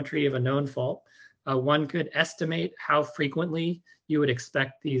geometry of a known fault. One could estimate how frequently you would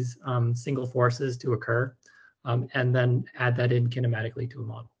expect these single forces to occur and then add that in kinematically to a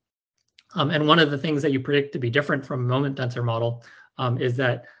model. And one of the things that you predict to be different from a moment tensor model is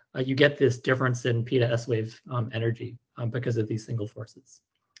that you get this difference in P to S wave energy because of these single forces.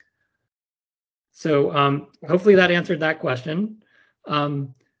 So hopefully that answered that question.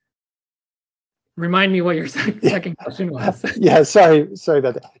 Remind me what your second question was. Yeah, sorry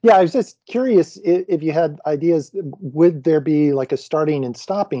about that. Yeah, I was just curious if you had ideas. Would there be like a starting and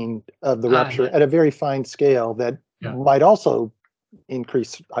stopping of the rupture at a very fine scale that might also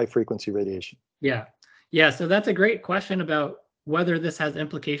increase high frequency radiation? Yeah. So that's a great question about whether this has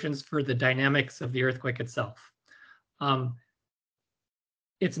implications for the dynamics of the earthquake itself.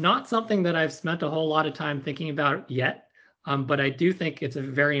 It's not something that I've spent a whole lot of time thinking about yet, but I do think it's a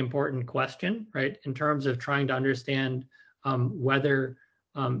very important question, right? In terms of trying to understand whether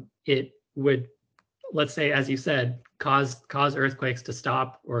it would, let's say, as you said, cause earthquakes to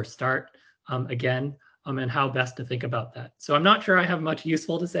stop or start again, and how best to think about that. So I'm not sure I have much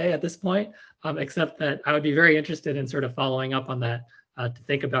useful to say at this point, except that I would be very interested in sort of following up on that to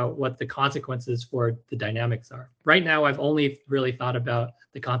think about what the consequences for the dynamics are. Right now, I've only really thought about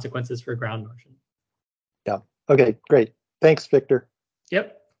the consequences for ground motion. Yeah. Okay, great. Thanks, Victor.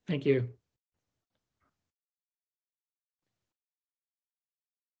 Yep. Thank you.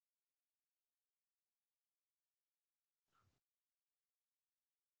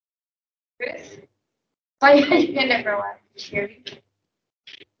 Chris? Oh, yeah, you can never watch.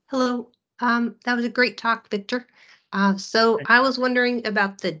 Hello. That was a great talk, Victor. So I was wondering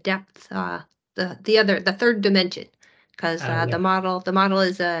about the depth, the third dimension, because the model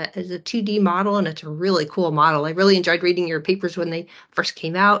is a 2D model, and it's a really cool model. I really enjoyed reading your papers when they first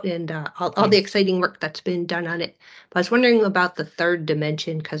came out, and all the exciting work that's been done on it. But I was wondering about the third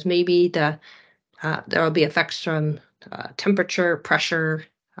dimension, because maybe there will be effects from temperature, pressure,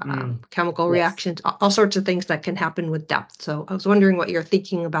 chemical reactions, all sorts of things that can happen with depth. So I was wondering what your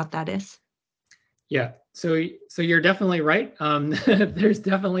thinking about that is. Yeah, so you're definitely right. There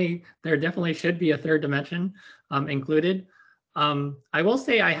definitely should be a third dimension included. I will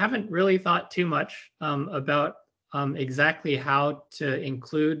say I haven't really thought too much about exactly how to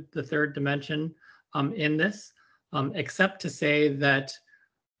include the third dimension in this, except to say that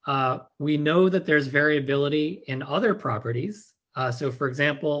we know that there's variability in other properties. So for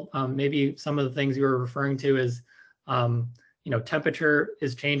example, maybe some of the things you were referring to is, temperature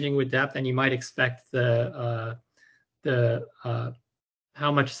is changing with depth, and you might expect the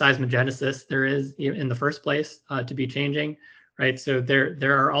how much seismogenesis there is in the first place to be changing, right? So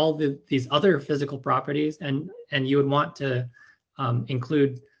there are all these other physical properties, and you would want to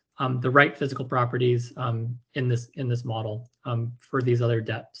include the right physical properties in this model for these other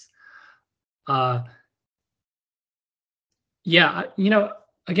depths. Yeah,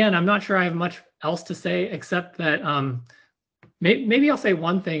 again, I'm not sure I have much else to say except that maybe I'll say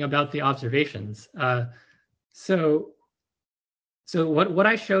one thing about the observations. So what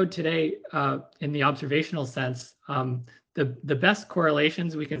I showed today in the observational sense, the best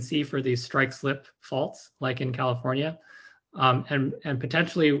correlations we can see for these strike-slip faults, like in California, and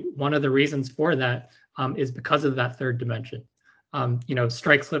potentially one of the reasons for that is because of that third dimension.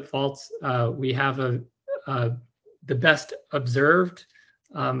 Strike-slip faults, we have the best observed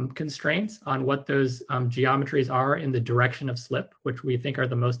constraints on what those geometries are in the direction of slip, which we think are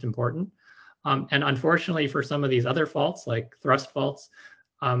the most important. And unfortunately, for some of these other faults, like thrust faults,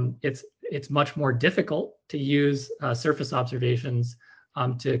 it's much more difficult to use surface observations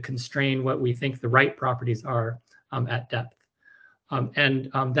to constrain what we think the right properties are at depth. And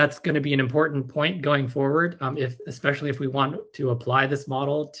that's going to be an important point going forward, especially if we want to apply this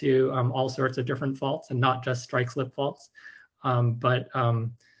model to all sorts of different faults and not just strike-slip faults.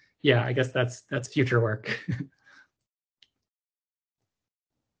 Yeah, I guess that's future work.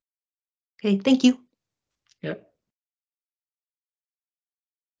 Okay, thank you. Yep.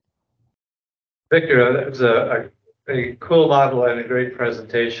 Victor, that was a cool model and a great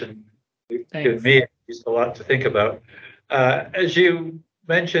presentation. It gave me at least a lot to think about. As you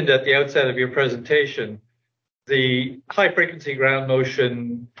mentioned at the outset of your presentation, the high frequency ground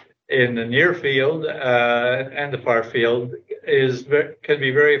motion in the near field and the far field can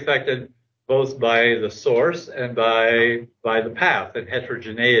be very affected both by the source and by the path and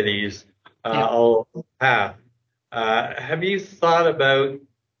heterogeneities all over the path. Have you thought about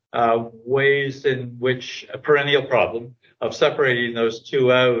ways in which a perennial problem of separating those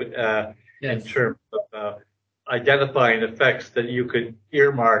two out in terms of identifying effects that you could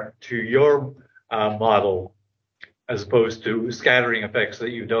earmark to your model as opposed to scattering effects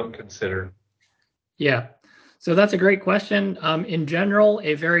that you don't consider? Yeah, so that's a great question. In general,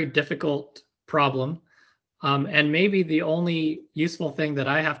 a very difficult problem. And maybe the only useful thing that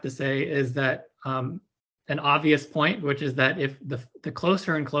I have to say is that an obvious point, which is that if the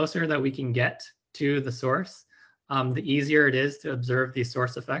closer and closer that we can get to the source, the easier it is to observe these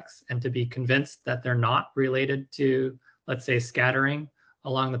source effects and to be convinced that they're not related to, let's say, scattering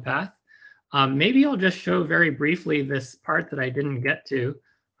along the path. Maybe I'll just show very briefly this part that I didn't get to,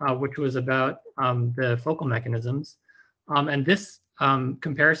 which was about the focal mechanisms. And this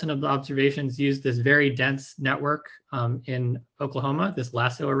comparison of the observations used this very dense network in Oklahoma, this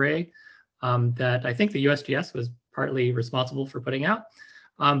lasso array that I think the USGS was partly responsible for putting out.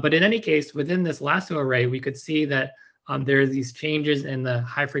 But in any case, within this lasso array, we could see that there are these changes in the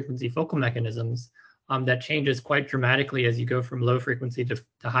high frequency focal mechanisms that changes quite dramatically as you go from low frequency to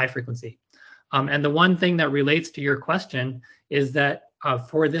high frequency. And the one thing that relates to your question is that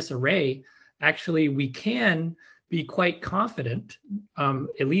for this array, actually, we can be quite confident,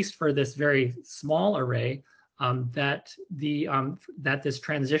 at least for this very small array, that this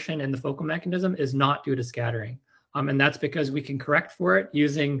transition in the focal mechanism is not due to scattering. And that's because we can correct for it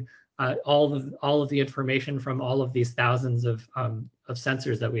using all of the information from all of these thousands of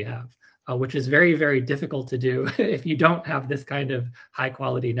sensors that we have, which is very, very difficult to do if you don't have this kind of high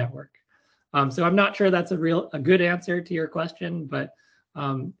quality network. So I'm not sure that's a good answer to your question, but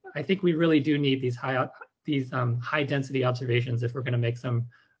I think we really do need these high density observations if we're going to make some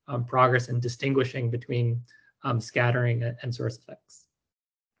progress in distinguishing between scattering and source effects.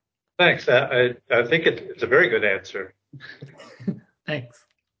 Thanks. I think it's a very good answer. Thanks.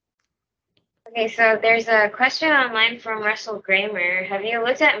 Okay, so there's a question online from Russell Kramer. Have you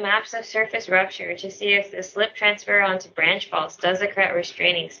looked at maps of surface rupture to see if the slip transfer onto branch faults does occur at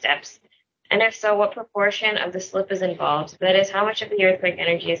restraining steps? And if so, what proportion of the slip is involved? That is, how much of the earthquake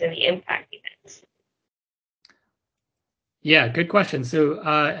energy is in the impact events? Yeah, good question. So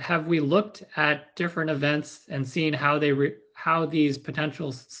have we looked at different events and seen how these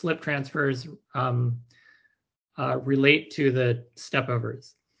potential slip transfers relate to the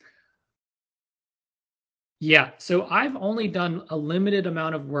stepovers? Yeah, so I've only done a limited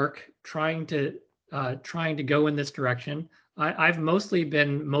amount of work trying to go in this direction. I've mostly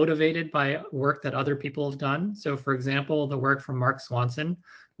been motivated by work that other people have done. So for example, the work from Mark Swanson,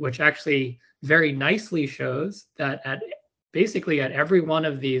 which actually very nicely shows that basically at every one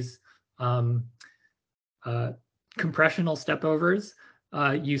of these compressional stepovers,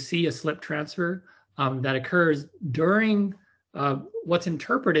 you see a slip transfer that occurs during what's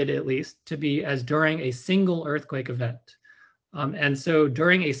interpreted, at least, to be as during a single earthquake event. And so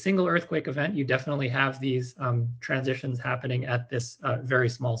during a single earthquake event, you definitely have these transitions happening at this very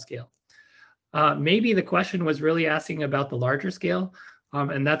small scale. Maybe the question was really asking about the larger scale,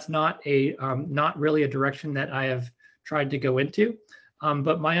 and that's not really a direction that I have tried to go into.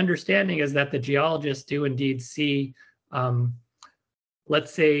 But my understanding is that the geologists do indeed see,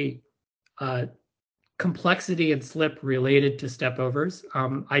 let's say, complexity and slip related to stepovers.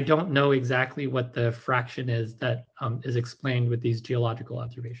 I don't know exactly what the fraction is that is explained with these geological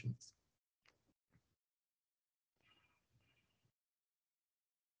observations.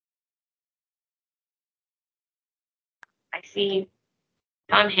 I see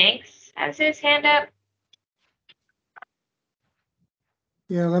Tom Hanks has his hand up.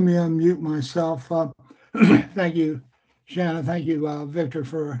 Yeah, let me unmute myself. Thank you, Shannon. Thank you, Victor,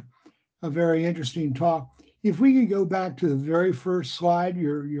 for a very interesting talk. If we could go back to the very first slide,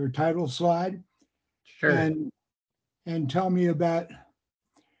 your title slide, sure, and tell me about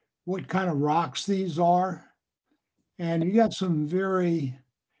what kind of rocks these are. And you got some very,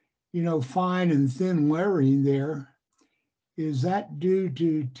 fine and thin layering there. Is that due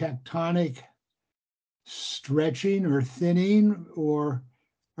to tectonic stretching or thinning, or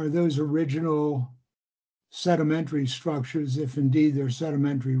are those original sedimentary structures, if indeed they're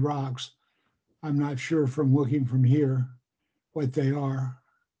sedimentary rocks? I'm not sure from looking from here what they are.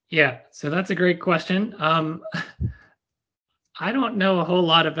 Yeah, so that's a great question. I don't know a whole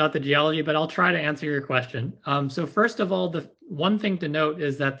lot about the geology, but I'll try to answer your question. So first of all, the one thing to note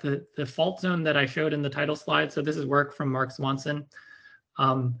is that the fault zone that I showed in the title slide, so this is work from Mark Swanson,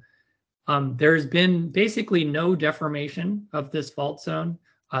 there's been basically no deformation of this fault zone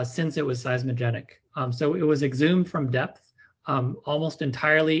since it was seismogenic. So it was exhumed from depth, almost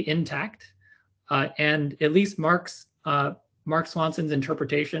entirely intact. And at least Mark's Mark Swanson's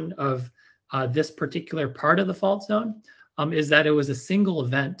interpretation of this particular part of the fault zone is that it was a single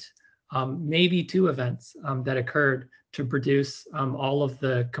event, maybe two events that occurred to produce all of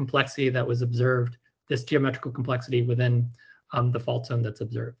the complexity that was observed, this geometrical complexity within the fault zone that's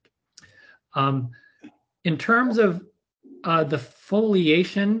observed. In terms of the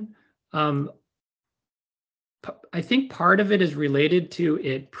foliation, I think part of it is related to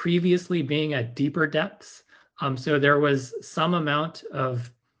it previously being at deeper depths. So there was some amount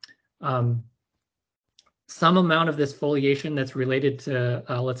of this foliation that's related to,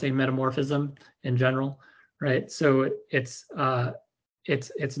 let's say, metamorphism in general, right? So it's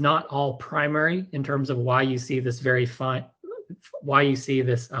not all primary in terms of why you see this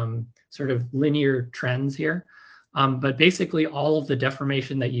sort of linear trends here. But basically all of the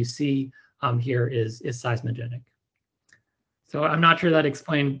deformation that you see here is seismogenic. So I'm not sure that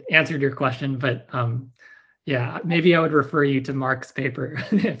answered your question, but yeah, maybe I would refer you to Mark's paper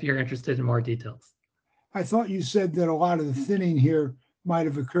if you're interested in more details. I thought you said that a lot of the thinning here might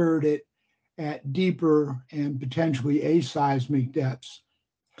have occurred at deeper and potentially aseismic depths,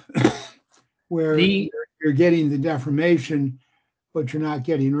 where you're getting the deformation, but you're not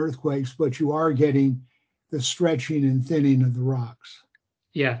getting earthquakes, but you are getting the stretching and thinning of the rocks.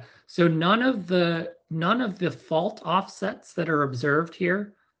 Yeah. So none of the fault offsets that are observed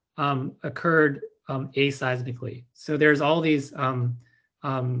here occurred aseismically. So there's all these, for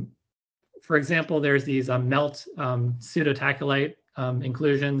example, there's these melt pseudotachyllite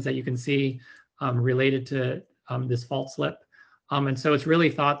inclusions that you can see related to this fault slip. And so it's really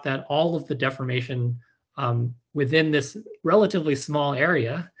thought that all of the deformation within this relatively small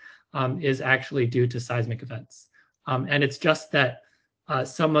area is actually due to seismic events. And it's just that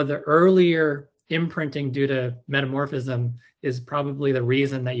some of the earlier imprinting due to metamorphism is probably the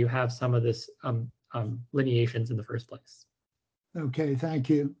reason that you have some of this lineations in the first place. Okay, thank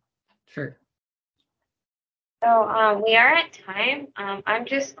you. Sure. So we are at time. I'm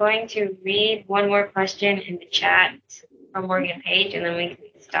just going to read one more question in the chat from Morgan Page, and then we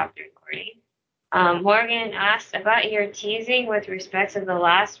can stop the recording. Morgan asked about your teasing with respect to the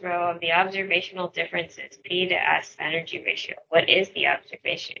last row of the observational differences, P to S energy ratio. What is the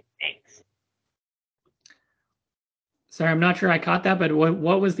observation? Thanks. Sorry, I'm not sure I caught that, but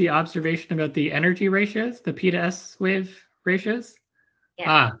what was the observation about the energy ratios, the P to S wave ratios?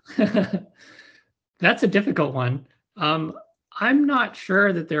 Yeah. That's a difficult one. I'm not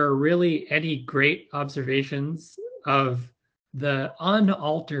sure that there are really any great observations of the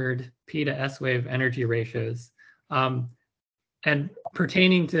unaltered P to S wave energy ratios. And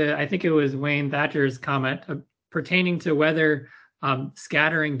pertaining to, I think it was Wayne Thatcher's comment, pertaining to whether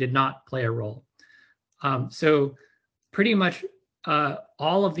scattering did not play a role. So pretty much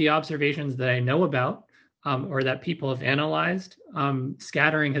all of the observations that I know about or that people have analyzed,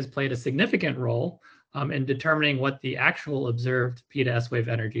 scattering has played a significant role in determining what the actual observed P to S wave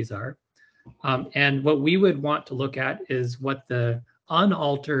energies are. And what we would want to look at is what the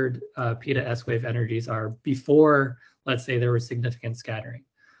unaltered P to S wave energies are before, let's say, there was significant scattering.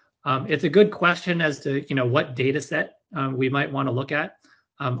 It's a good question as to what data set we might want to look at.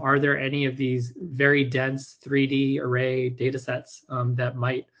 Are there any of these very dense 3D array data sets that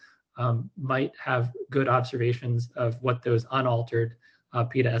might have good observations of what those unaltered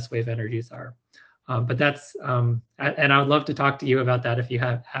P to S wave energies are? But that's, and I would love to talk to you about that if you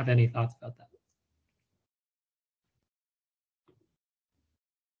have any thoughts about that.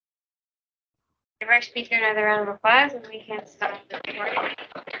 Give our speaker another round of applause and we can stop the recording.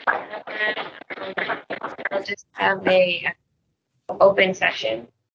 We'll just have a open session.